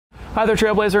Hi there,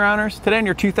 Trailblazer owners. Today in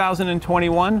your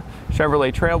 2021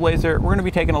 Chevrolet Trailblazer, we're going to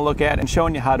be taking a look at and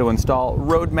showing you how to install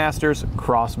Roadmaster's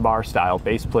Crossbar-Style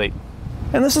base plate.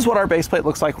 And this is what our base plate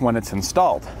looks like when it's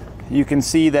installed. You can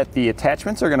see that the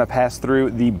attachments are going to pass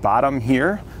through the bottom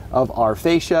here of our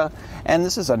fascia, and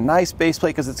this is a nice base plate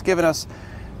because it's given us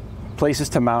places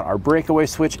to mount our breakaway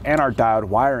switch and our diode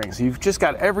wiring. So you've just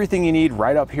got everything you need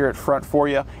right up here at front for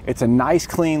you. It's a nice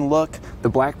clean look. The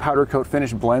black powder coat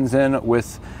finish blends in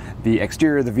with the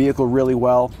exterior of the vehicle really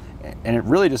well, and it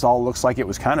really just all looks like it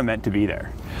was kind of meant to be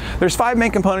there. There's 5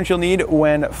 main components you'll need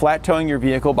when flat towing your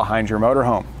vehicle behind your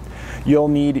motorhome. You'll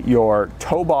need your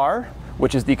tow bar,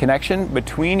 which is the connection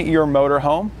between your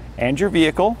motorhome and your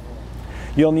vehicle.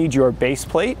 You'll need your base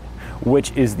plate,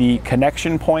 which is the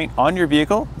connection point on your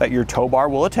vehicle that your tow bar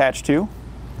will attach to.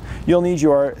 You'll need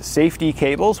your safety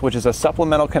cables, which is a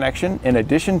supplemental connection in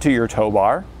addition to your tow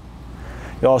bar.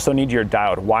 You'll also need your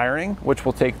diode wiring, which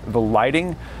will take the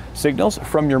lighting signals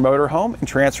from your motorhome and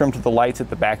transfer them to the lights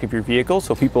at the back of your vehicle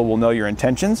so people will know your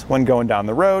intentions when going down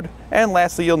the road. And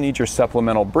lastly, you'll need your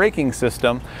supplemental braking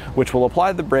system, which will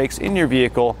apply the brakes in your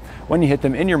vehicle when you hit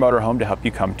them in your motorhome to help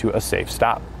you come to a safe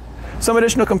stop. Some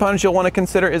additional components you'll want to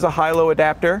consider is a high-low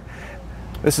adapter.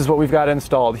 This is what we've got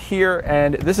installed here,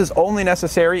 and this is only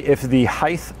necessary if the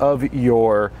height of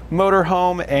your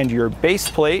motorhome and your base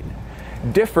plate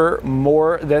differ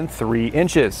more than 3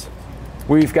 inches.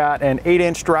 We've got an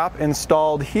 8-inch drop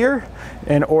installed here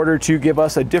in order to give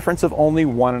us a difference of only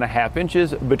 1.5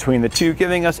 inches between the two,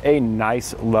 giving us a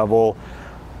nice level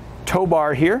tow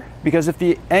bar here. Because if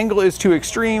the angle is too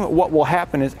extreme, what will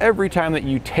happen is every time that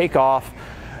you take off,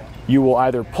 you will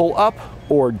either pull up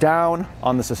or down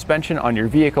on the suspension on your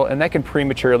vehicle, and that can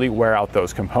prematurely wear out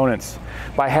those components.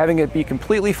 By having it be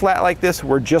completely flat like this,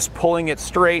 we're just pulling it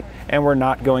straight and we're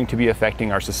not going to be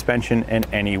affecting our suspension in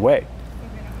any way.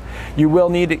 You will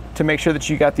need to make sure that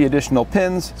you got the additional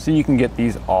pins so you can get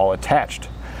these all attached.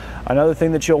 Another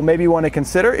thing that you'll maybe want to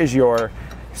consider is your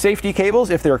safety cables.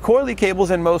 If they're coily cables,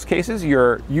 in most cases,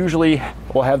 you're usually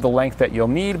will have the length that you'll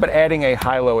need, but adding a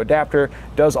high-low adapter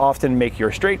does often make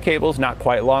your straight cables not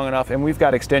quite long enough, and we've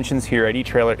got extensions here at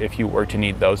eTrailer if you were to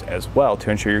need those as well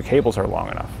to ensure your cables are long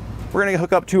enough. We're going to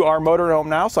hook up to our motorhome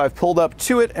now, so I've pulled up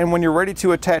to it, and when you're ready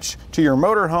to attach to your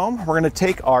motorhome, we're going to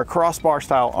take our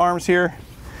crossbar-style arms here.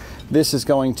 This is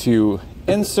going to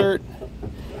insert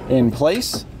in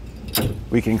place.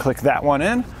 We can click that one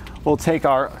in. We'll take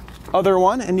our other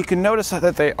one, and you can notice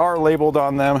that they are labeled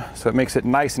on them, so it makes it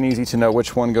nice and easy to know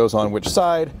which one goes on which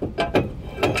side.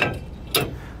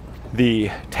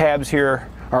 The tabs here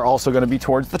are also going to be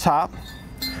towards the top.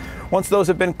 Once those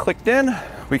have been clicked in,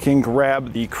 we can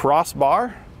grab the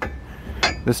crossbar.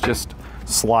 This just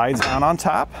slides down on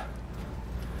top,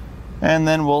 and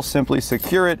then we'll simply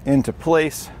secure it into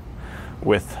place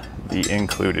with the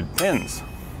included pins.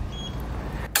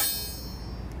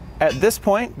 At this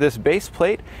point, this base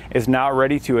plate is now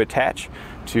ready to attach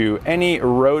to any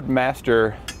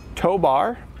Roadmaster tow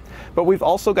bar, but we've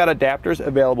also got adapters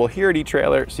available here at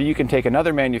eTrailer, so you can take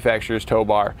another manufacturer's tow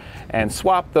bar and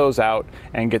swap those out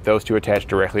and get those to attach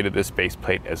directly to this base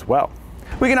plate as well.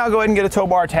 We can now go ahead and get a tow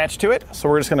bar attached to it. So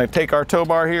we're just going to take our tow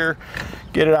bar here,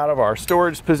 get it out of our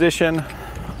storage position.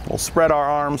 We'll spread our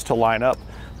arms to line up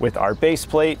with our base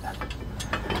plate.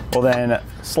 We'll then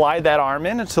slide that arm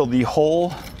in until the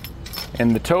hole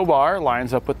in the tow bar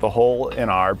lines up with the hole in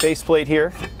our base plate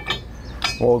here.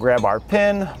 We'll grab our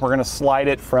pin. We're going to slide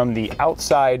it from the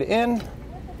outside in,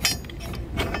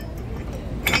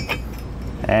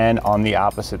 and on the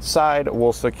opposite side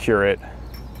we'll secure it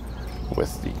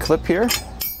with the clip here.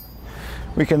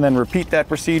 We can then repeat that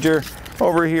procedure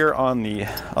over here on the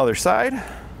other side.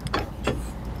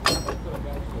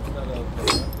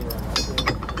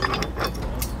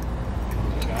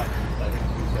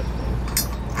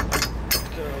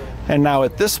 And now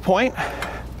at this point,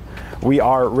 we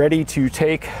are ready to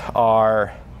take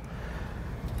the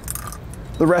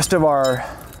rest of our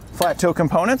flat tow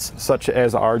components, such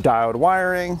as our diode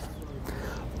wiring,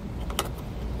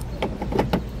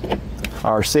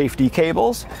 our safety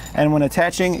cables. And when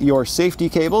attaching your safety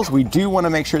cables, we do want to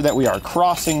make sure that we are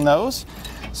crossing those.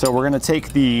 So we're going to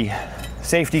take the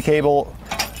safety cable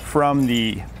from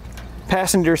the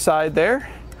passenger side there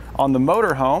on the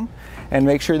motorhome and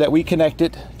make sure that we connect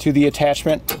it to the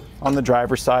attachment on the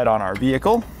driver's side on our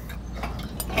vehicle.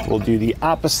 We'll do the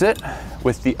opposite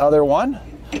with the other one,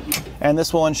 and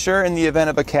this will ensure in the event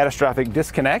of a catastrophic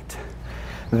disconnect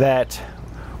that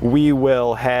we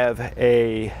will have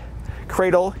a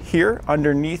cradle here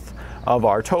underneath of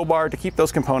our tow bar to keep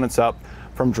those components up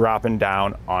from dropping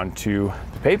down onto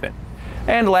the pavement.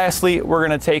 And lastly, we're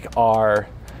going to take our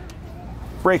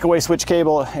breakaway switch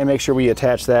cable and make sure we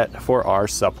attach that for our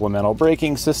supplemental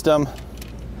braking system.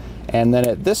 And then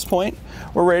at this point,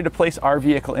 we're ready to place our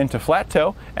vehicle into flat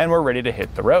tow and we're ready to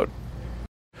hit the road.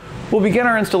 We'll begin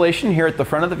our installation here at the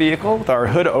front of the vehicle with our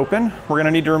hood open. We're going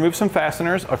to need to remove some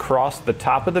fasteners across the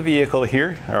top of the vehicle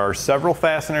here. There are several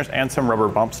fasteners and some rubber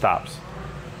bump stops.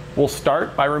 We'll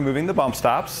start by removing the bump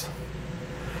stops.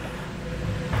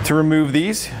 To remove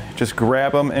these, just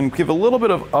grab them and give a little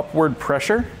bit of upward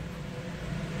pressure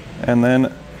and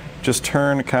then just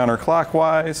turn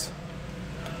counterclockwise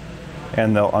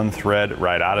and they'll unthread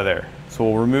right out of there. So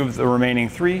we'll remove the remaining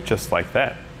 3 just like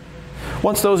that.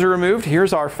 Once those are removed,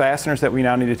 here's our fasteners that we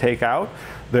now need to take out.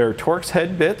 They're Torx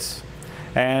head bits,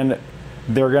 and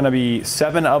there are going to be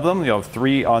 7 of them. You'll have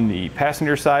 3 on the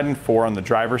passenger side and 4 on the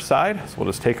driver's side. So we'll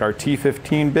just take our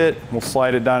T15 bit, we'll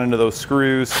slide it down into those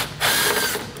screws,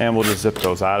 and we'll just zip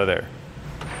those out of there.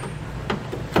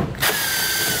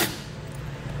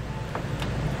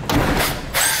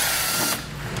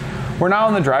 We're now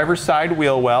on the driver's side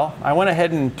wheel well. I went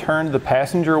ahead and turned the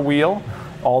passenger wheel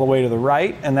all the way to the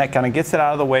right, and that kind of gets it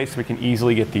out of the way so we can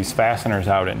easily get these fasteners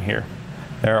out in here.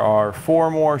 There are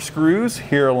 4 more screws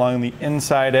here along the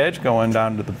inside edge going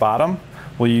down to the bottom.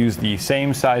 We'll use the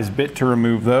same size bit to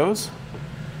remove those.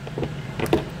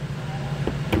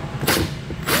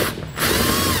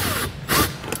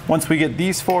 Once we get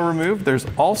these 4 removed, there's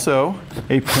also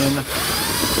a pin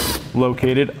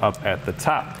located up at the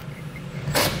top.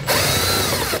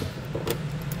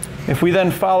 If we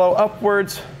then follow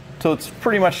upwards, so it's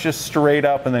pretty much just straight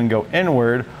up and then go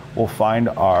inward, we'll find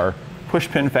our push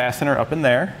pin fastener up in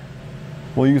there.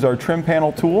 We'll use our trim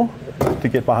panel tool to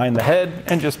get behind the head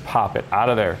and just pop it out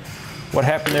of there. What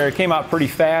happened there, it came out pretty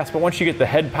fast, but once you get the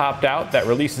head popped out, that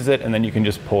releases it and then you can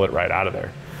just pull it right out of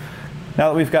there.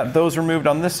 Now that we've got those removed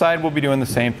on this side, we'll be doing the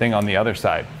same thing on the other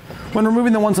side. When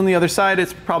removing the ones on the other side,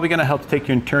 it's probably going to help to take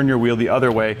you and turn your wheel the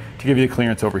other way to give you the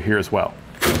clearance over here as well.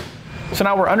 So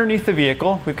now we're underneath the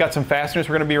vehicle. We've got some fasteners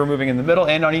we're going to be removing in the middle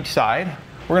and on each side.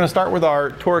 We're going to start with our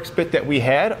Torx bit that we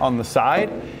had on the side,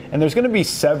 and there's going to be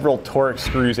several Torx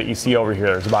screws that you see over here.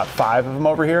 There's about 5 of them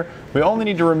over here. We only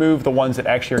need to remove the ones that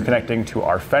actually are connecting to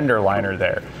our fender liner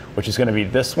there, which is going to be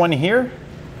this one here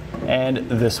and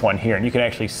this one here. And you can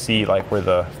actually see like where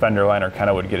the fender liner kind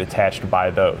of would get attached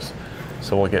by those.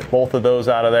 So we'll get both of those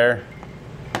out of there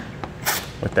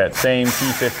with that same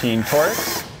T15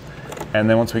 Torx. And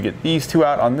then once we get these 2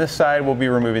 out on this side, we'll be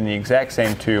removing the exact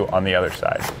same 2 on the other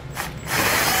side.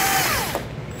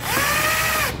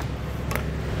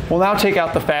 We'll now take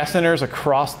out the fasteners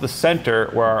across the center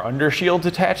where our undershield's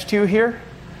attached to here.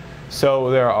 So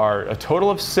there are a total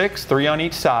of 6, 3 on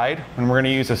each side, and we're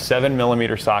going to use a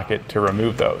 7mm socket to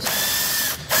remove those.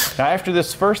 Now after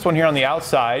this first one here on the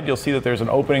outside, you'll see that there's an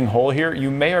opening hole here. You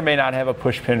may or may not have a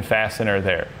push pin fastener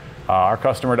there. Our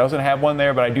customer doesn't have one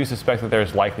there, but I do suspect that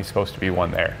there's likely supposed to be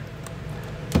one there.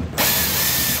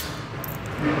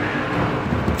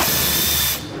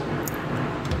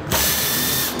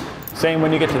 Same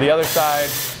when you get to the other side.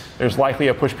 There's likely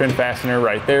a push pin fastener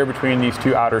right there between these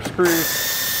 2 outer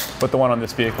screws, but the one on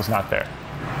this vehicle is not there.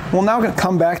 We'll now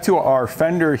come back to our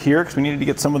fender here because we needed to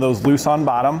get some of those loose on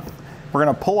bottom. We're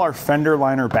going to pull our fender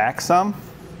liner back some,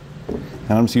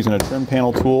 and I'm just using a trim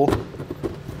panel tool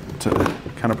to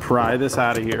kind of pry this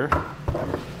out of here.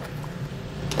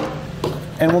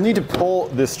 And we'll need to pull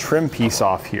this trim piece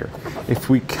off here.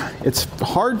 It's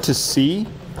hard to see,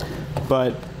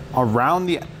 but around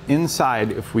the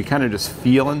inside, if we kind of just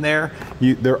feel in there,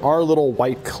 there are little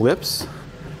white clips.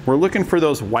 We're looking for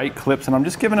those white clips, and I'm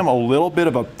just giving them a little bit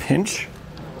of a pinch.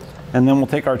 And then we'll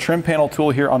take our trim panel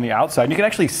tool here on the outside. You can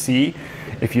actually see,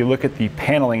 if you look at the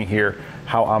paneling here,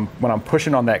 how when I'm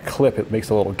pushing on that clip, it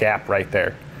makes a little gap right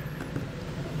there.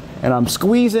 And I'm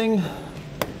squeezing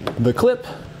the clip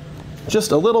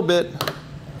just a little bit.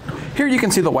 Here you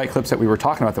can see the white clips that we were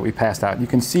talking about that we passed out. You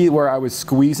can see where I was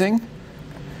squeezing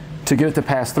to get it to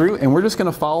pass through, and we're just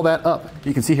going to follow that up.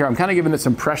 You can see here I'm kind of giving it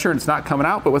some pressure and it's not coming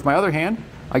out, but with my other hand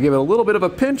I give it a little bit of a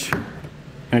pinch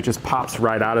and it just pops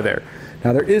right out of there.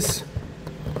 Now there is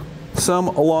some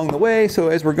along the way, so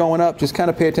as we're going up, just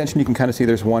kind of pay attention. You can kind of see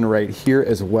there's one right here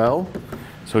as well.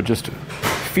 So just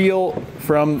feel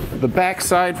from the back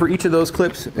side for each of those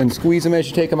clips and squeeze them as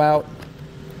you take them out,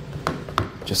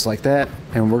 just like that.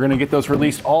 And we're going to get those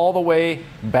released all the way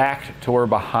back to or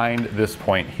behind this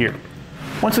point here.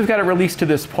 Once we've got it released to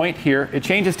this point here, it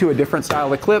changes to a different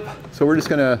style of clip. So we're just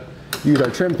going to use our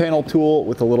trim panel tool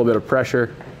with a little bit of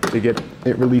pressure to get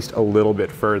it released a little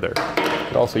bit further. You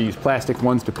could also use plastic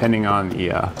ones depending on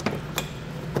the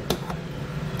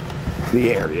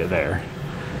area there.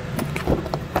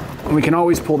 And we can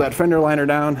always pull that fender liner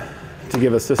down to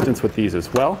give assistance with these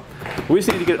as well. We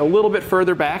just need to get a little bit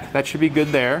further back. That should be good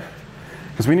there,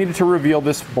 because we needed to reveal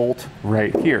this bolt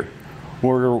right here.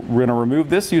 We're going to remove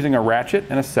this using a ratchet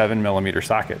and a 7mm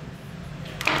socket.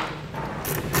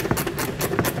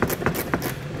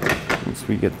 Once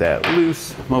we get that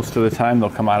loose, most of the time they'll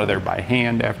come out of there by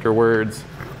hand afterwards.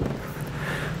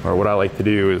 Or what I like to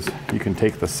do is you can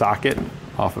take the socket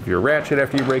off of your ratchet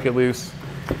after you break it loose,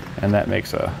 and that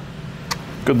makes a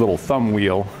good little thumb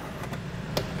wheel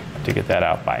to get that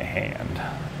out by hand.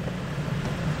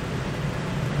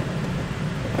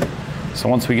 So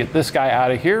once we get this guy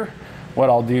out of here, what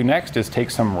I'll do next is take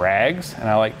some rags, and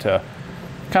I like to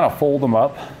kind of fold them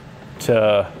up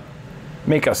to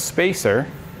make a spacer.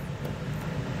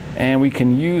 And we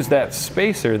can use that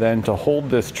spacer then to hold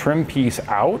this trim piece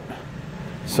out.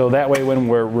 So that way when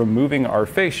we're removing our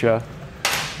fascia,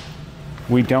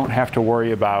 we don't have to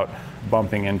worry about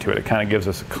bumping into it. It kind of gives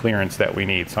us a clearance that we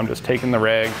need. So I'm just taking the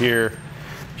rag here,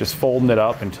 just folding it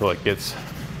up until it gets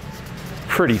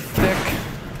pretty thick.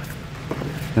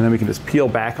 And then we can just peel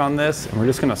back on this, and we're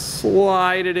just gonna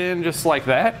slide it in just like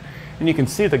that. And you can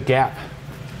see the gap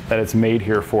that it's made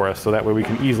here for us, so that way we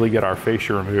can easily get our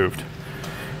fascia removed.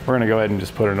 We're gonna go ahead and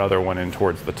just put another one in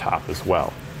towards the top as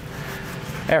well.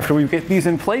 After we get these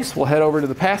in place, we'll head over to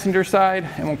the passenger side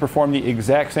and we'll perform the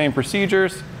exact same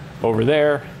procedures over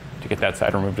there to get that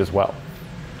side removed as well.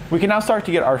 We can now start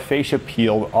to get our fascia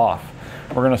peeled off.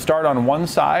 We're gonna start on one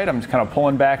side. I'm just kind of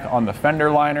pulling back on the fender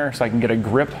liner so I can get a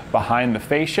grip behind the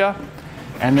fascia.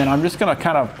 And then I'm just gonna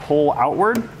kind of pull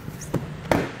outward,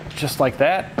 just like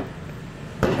that,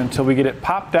 until we get it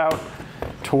popped out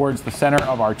towards the center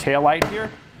of our taillight here.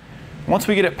 Once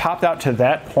we get it popped out to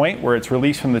that point where it's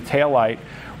released from the taillight,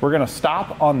 we're gonna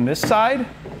stop on this side,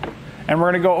 and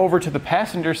we're gonna go over to the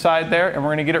passenger side there, and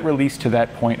we're gonna get it released to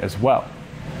that point as well.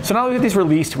 So now that we get these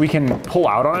released, we can pull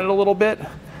out on it a little bit.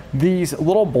 These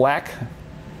little black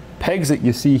pegs that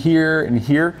you see here and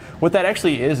here, what that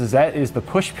actually is that is the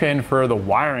push pin for the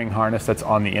wiring harness that's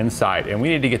on the inside, and we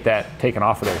need to get that taken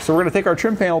off of there. So we're gonna take our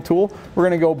trim panel tool, we're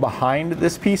gonna go behind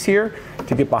this piece here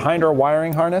to get behind our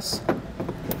wiring harness.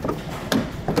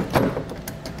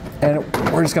 And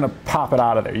we're just gonna pop it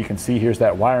out of there. You can see here's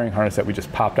that wiring harness that we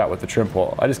just popped out with the trim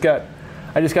pull. I just got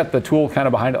the tool kind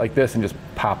of behind it like this and just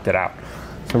popped it out.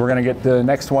 So we're gonna get the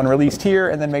next one released here,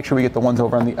 and then make sure we get the ones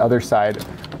over on the other side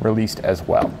released as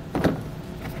well.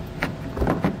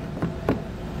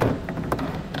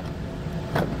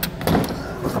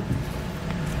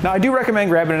 Now I do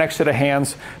recommend grabbing an extra set of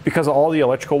hands because of all the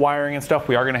electrical wiring and stuff.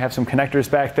 We are gonna have some connectors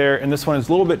back there, and this one is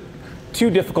a little bit too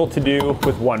difficult to do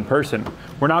with one person.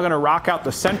 We're now gonna rock out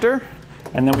the center,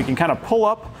 and then we can kind of pull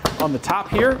up on the top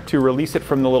here to release it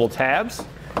from the little tabs,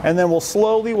 and then we'll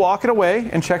slowly walk it away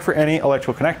and check for any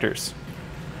electrical connectors.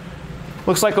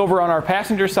 Looks like over on our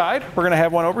passenger side, we're gonna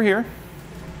have one over here.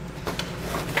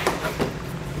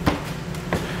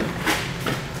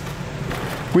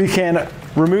 We can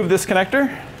remove this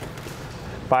connector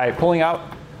by pulling out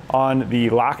on the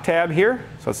lock tab here.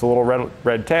 So it's a little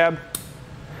red tab.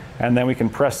 And then we can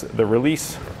press the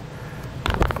release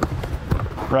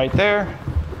right there.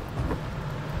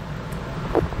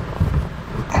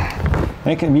 And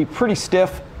it can be pretty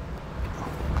stiff.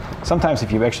 Sometimes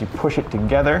if you actually push it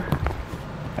together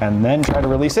and then try to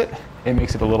release it, it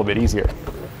makes it a little bit easier.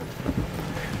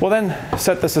 We'll then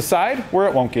set this aside where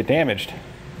it won't get damaged.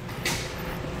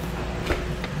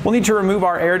 We'll need to remove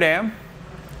our air dam.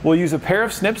 We'll use a pair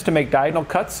of snips to make diagonal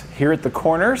cuts here at the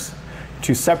corners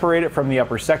to separate it from the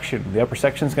upper section. The upper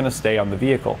section is going to stay on the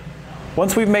vehicle.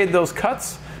 Once we've made those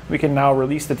cuts, we can now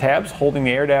release the tabs holding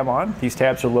the air dam on. These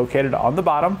tabs are located on the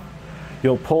bottom.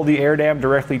 You'll pull the air dam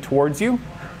directly towards you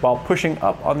while pushing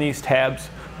up on these tabs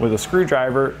with a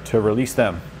screwdriver to release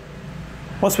them.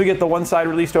 Once we get the one side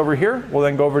released over here, we'll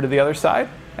then go over to the other side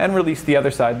and release the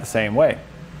other side the same way.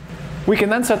 We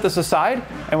can then set this aside,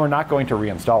 and we're not going to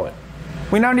reinstall it.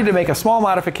 We now need to make a small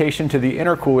modification to the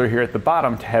intercooler here at the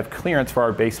bottom to have clearance for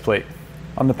our base plate.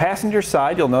 On the passenger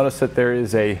side, you'll notice that there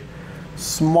is a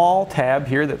small tab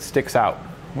here that sticks out.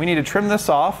 We need to trim this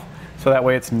off so that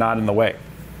way it's not in the way.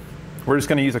 We're just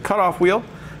going to use a cutoff wheel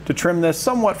to trim this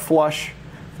somewhat flush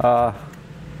when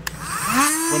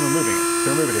removing it.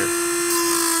 So remove it here.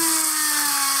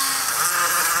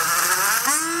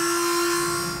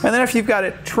 And then if you've got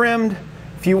it trimmed,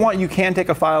 if you want, you can take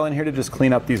a file in here to just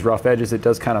clean up these rough edges. It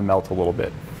does kind of melt a little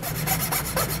bit.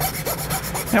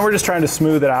 And we're just trying to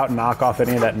smooth it out and knock off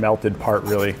any of that melted part,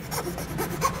 really.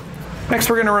 Next,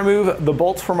 we're going to remove the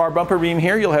bolts from our bumper beam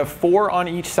here. You'll have 4 on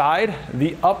each side.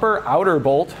 The upper outer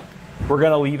bolt we're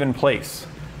going to leave in place.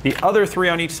 The other 3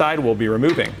 on each side we'll be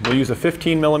removing. We'll use a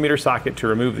 15mm socket to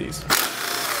remove these.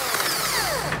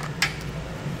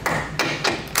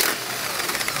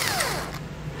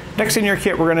 Next in your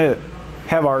kit, we're going to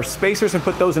have our spacers and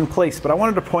put those in place, but I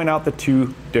wanted to point out the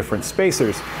 2 different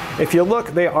spacers. If you look,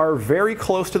 they are very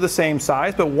close to the same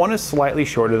size, but one is slightly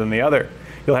shorter than the other.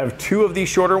 You'll have 2 of these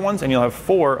shorter ones and you'll have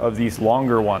 4 of these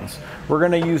longer ones. We're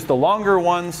going to use the longer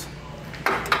ones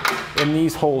in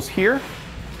these holes here.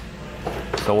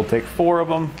 So we'll take 4 of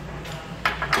them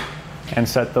and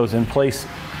set those in place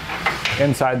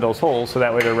inside those holes so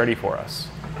that way they're ready for us.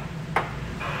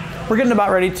 We're getting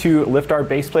about ready to lift our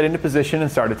base plate into position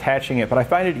and start attaching it, but I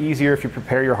find it easier if you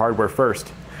prepare your hardware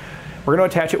first. We're going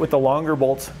to attach it with the longer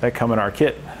bolts that come in our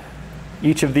kit.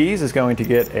 Each of these is going to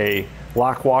get a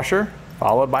lock washer,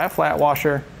 followed by a flat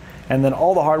washer, and then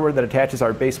all the hardware that attaches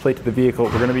our base plate to the vehicle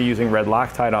we're going to be using red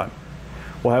Loctite on.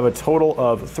 We'll have a total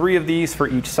of 3 of these for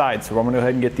each side, so I'm going to go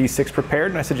ahead and get these 6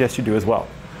 prepared, and I suggest you do as well.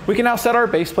 We can now set our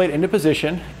base plate into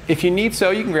position. If you need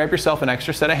so, you can grab yourself an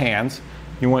extra set of hands.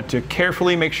 You want to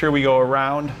carefully make sure we go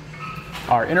around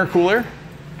our intercooler,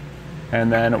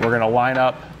 and then we're going to line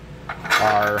up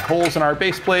our holes in our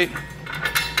base plate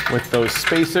with those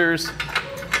spacers,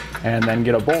 and then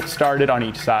get a bolt started on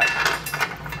each side.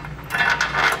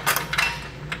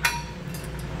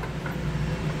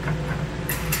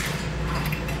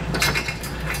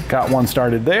 Got one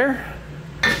started there.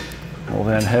 We'll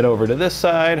then head over to this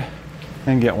side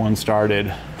and get one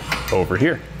started over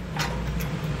here.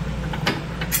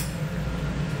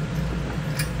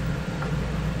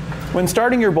 When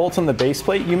starting your bolts on the base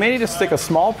plate, you may need to stick a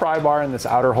small pry bar in this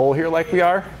outer hole here like we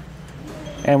are.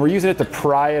 And we're using it to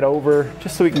pry it over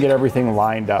just so we can get everything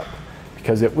lined up,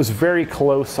 because it was very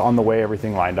close on the way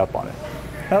everything lined up on it.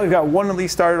 Now that we've got one of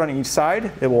these started on each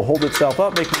side, it will hold itself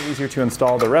up, making it easier to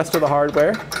install the rest of the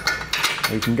hardware.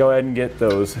 We can go ahead and get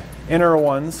those inner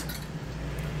ones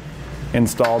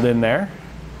installed in there.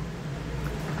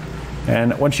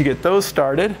 And once you get those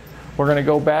started, we're going to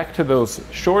go back to those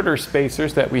shorter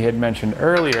spacers that we had mentioned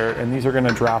earlier, and these are going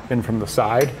to drop in from the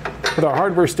side. With our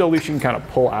hardware still loose, you can kind of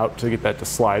pull out to get that to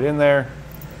slide in there.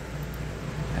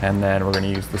 And then we're going to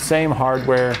use the same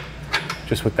hardware,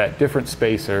 just with that different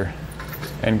spacer,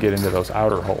 and get into those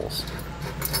outer holes.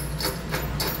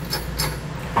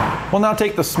 We'll now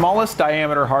take the smallest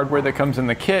diameter hardware that comes in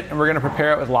the kit, and we're going to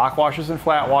prepare it with lock washers and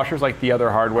flat washers like the other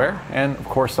hardware, and of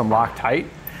course some Loctite.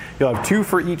 You'll have 2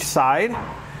 for each side.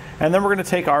 And then we're going to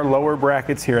take our lower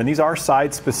brackets here, and these are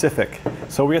side specific.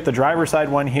 So we got the driver's side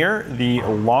one here. The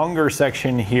longer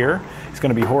section here is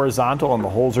going to be horizontal, and the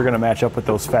holes are going to match up with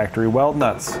those factory weld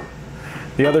nuts.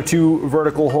 The other 2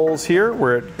 vertical holes here,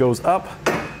 where it goes up,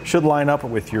 should line up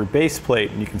with your base plate.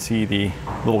 And you can see the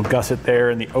little gusset there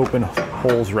and the open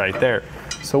holes right there.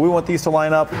 So we want these to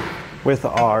line up with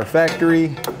our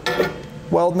factory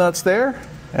weld nuts there.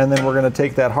 And then we're going to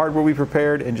take that hardware we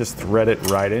prepared and just thread it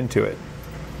right into it.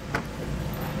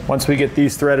 Once we get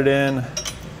these threaded in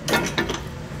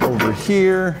over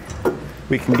here,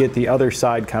 we can get the other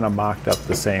side kind of mocked up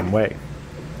the same way.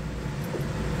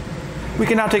 We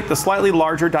can now take the slightly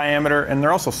larger diameter, and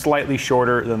they're also slightly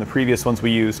shorter than the previous ones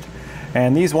we used.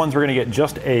 And these ones we're going to get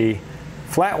just a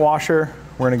flat washer.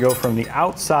 We're going to go from the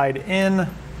outside in.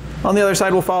 On the other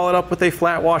side, we'll follow it up with a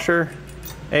flat washer,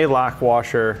 a lock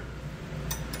washer,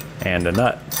 and a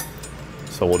nut.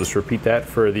 So we'll just repeat that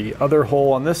for the other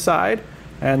hole on this side,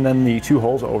 and then the 2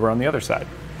 holes over on the other side.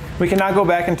 We can now go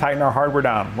back and tighten our hardware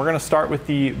down. We're going to start with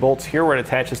the bolts here where it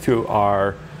attaches to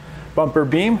our bumper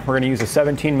beam. We're going to use a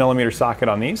 17mm socket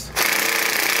on these.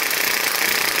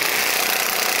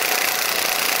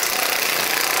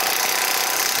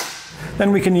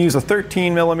 Then we can use a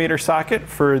 13mm socket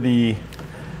for the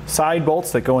side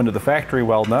bolts that go into the factory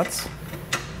weld nuts.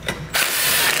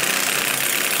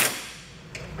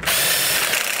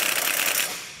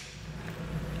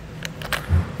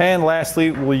 And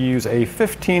lastly, we'll use a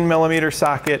 15mm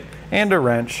socket and a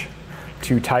wrench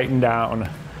to tighten down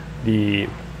the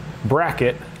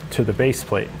bracket to the base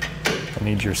plate. You'll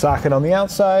need your socket on the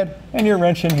outside and your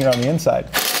wrench in here on the inside.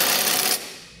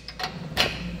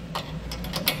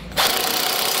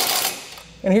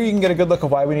 And here you can get a good look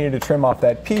of why we needed to trim off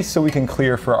that piece so we can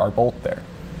clear for our bolt there.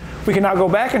 We can now go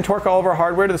back and torque all of our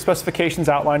hardware to the specifications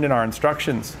outlined in our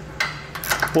instructions.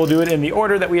 We'll do it in the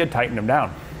order that we had tightened them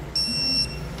down.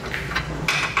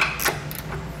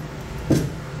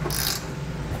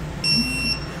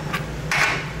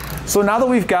 So now that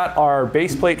we've got our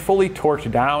base plate fully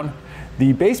torqued down,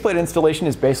 the base plate installation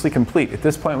is basically complete. At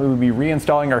this point, we would be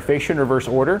reinstalling our fascia in reverse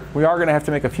order. We are going to have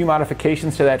to make a few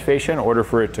modifications to that fascia in order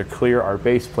for it to clear our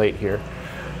base plate here.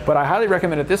 But I highly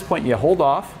recommend at this point you hold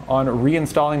off on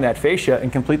reinstalling that fascia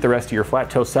and complete the rest of your flat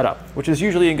toe setup, which is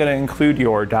usually going to include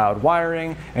your diode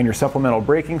wiring and your supplemental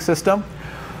braking system.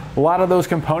 A lot of those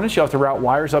components, you'll have to route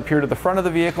wires up here to the front of the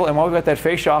vehicle, and while we've got that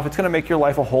fascia off, it's going to make your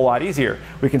life a whole lot easier.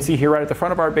 We can see here right at the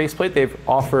front of our base plate, they've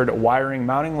offered wiring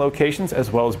mounting locations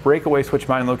as well as breakaway switch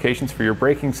mounting locations for your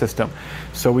braking system.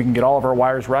 So we can get all of our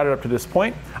wires routed up to this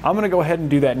point. I'm going to go ahead and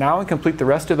do that now and complete the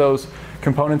rest of those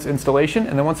components installation,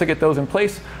 and then once I get those in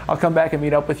place, I'll come back and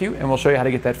meet up with you and we'll show you how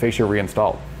to get that fascia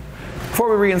reinstalled.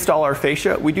 Before we reinstall our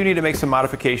fascia, we do need to make some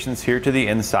modifications here to the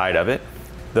inside of it.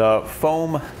 The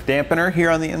foam dampener here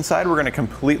on the inside we're going to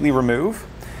completely remove.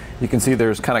 You can see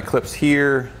there's kind of clips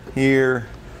here, here,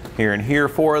 here, and here,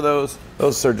 4 of those.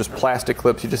 Those are just plastic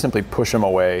clips. You just simply push them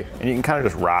away and you can kind of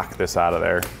just rock this out of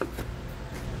there.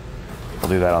 We'll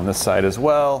do that on this side as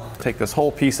well. Take this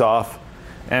whole piece off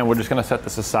and we're just going to set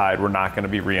this aside. We're not going to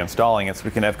be reinstalling it so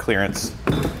we can have clearance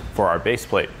for our base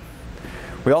plate.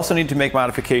 We also need to make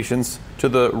modifications to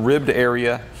the ribbed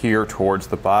area here towards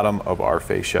the bottom of our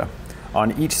fascia.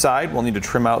 On each side, we'll need to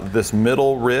trim out this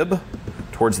middle rib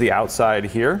towards the outside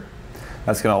here.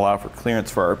 That's going to allow for clearance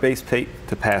for our base plate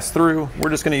to pass through. We're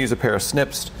just going to use a pair of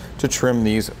snips to trim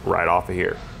these right off of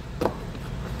here.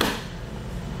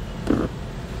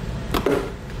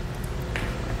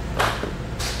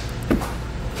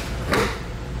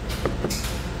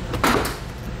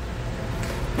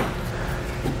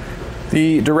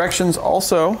 The directions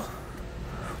also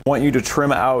want you to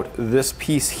trim out this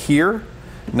piece here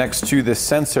next to this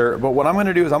sensor, but what I'm going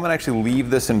to do is I'm going to actually leave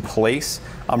this in place.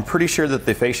 I'm pretty sure that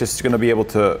the fascia is going to be able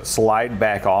to slide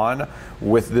back on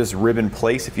with this rib in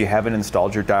place if you haven't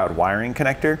installed your diode wiring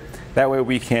connector. That way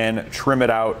we can trim it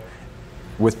out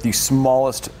with the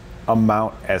smallest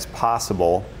amount as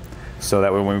possible, so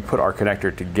that way when we put our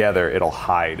connector together it'll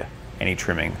hide any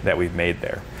trimming that we've made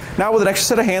there. Now with an extra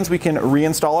set of hands we can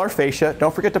reinstall our fascia.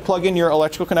 Don't forget to plug in your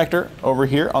electrical connector over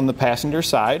here on the passenger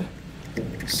side.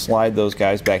 Slide those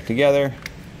guys back together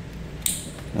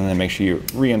and then make sure you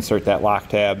reinsert that lock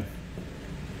tab.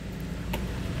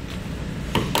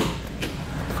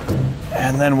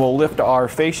 And then we'll lift our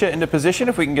fascia into position.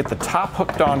 If we can get the top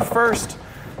hooked on first,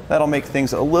 that'll make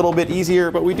things a little bit easier,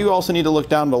 but we do also need to look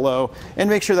down below and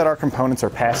make sure that our components are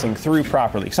passing through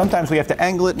properly. Sometimes we have to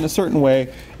angle it in a certain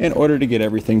way in order to get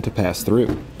everything to pass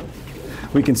through.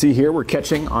 We can see here we're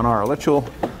catching on our electrical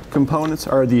components,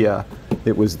 or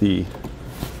it was the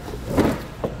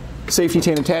safety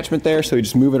chain attachment there, so we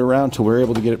just move it around till we're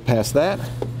able to get it past that.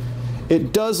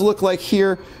 It does look like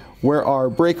here where our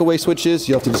breakaway switch is,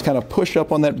 you have to just kind of push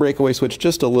up on that breakaway switch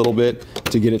just a little bit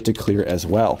to get it to clear as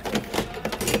well.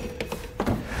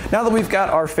 Now that we've got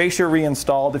our fascia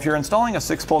reinstalled, if you're installing a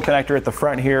 6-pole connector at the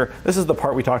front here, this is the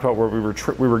part we talked about where we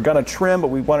were going to trim, but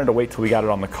we wanted to wait till we got it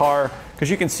on the car, because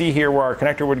you can see here where our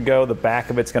connector would go, the back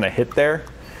of it's going to hit there,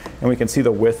 and we can see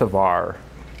the width of our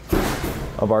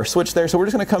switch there. So we're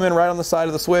just going to come in right on the side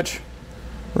of the switch.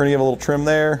 We're going to give a little trim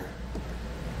there.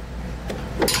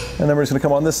 And then we're just going to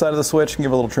come on this side of the switch and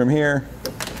give a little trim here.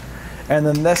 And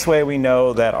then this way we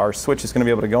know that our switch is going to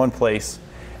be able to go in place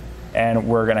and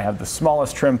we're going to have the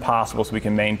smallest trim possible so we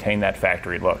can maintain that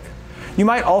factory look. You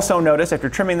might also notice after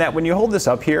trimming that when you hold this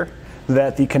up here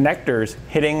that the connector's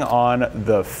hitting on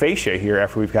the fascia here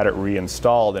after we've got it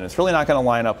reinstalled, and it's really not going to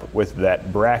line up with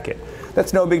that bracket.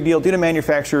 That's no big deal. Due to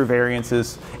manufacturer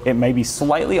variances, it may be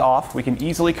slightly off. We can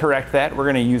easily correct that. We're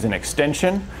going to use an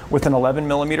extension with an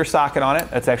 11mm socket on it.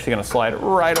 That's actually going to slide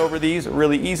right over these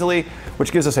really easily,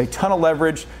 which gives us a ton of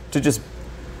leverage to just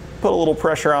put a little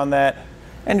pressure on that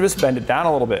and just bend it down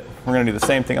a little bit. We're going to do the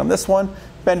same thing on this one.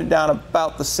 Bend it down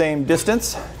about the same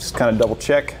distance. Just kind of double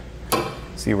check,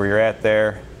 see where you're at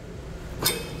there.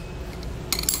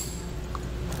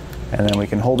 And then we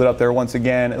can hold it up there once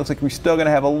again. It looks like we're still going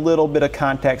to have a little bit of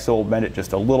contact, so we'll bend it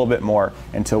just a little bit more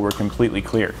until we're completely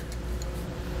clear.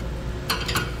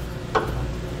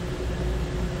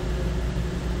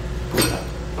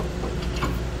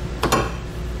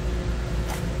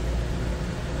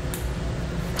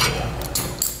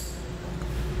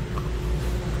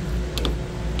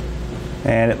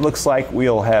 And it looks like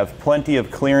we'll have plenty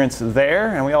of clearance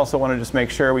there, and we also want to just make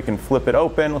sure we can flip it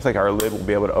open. Looks like our lid will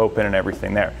be able to open and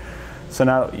everything there. So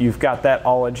now you've got that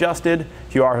all adjusted.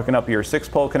 If you are hooking up your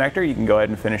 6-pole connector, you can go ahead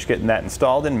and finish getting that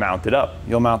installed and mount it up.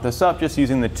 You'll mount this up just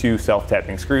using the 2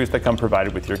 self-tapping screws that come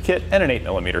provided with your kit and an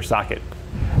 8mm socket.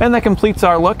 And that completes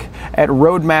our look at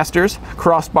Roadmaster's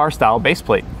Crossbar-Style base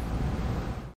plate.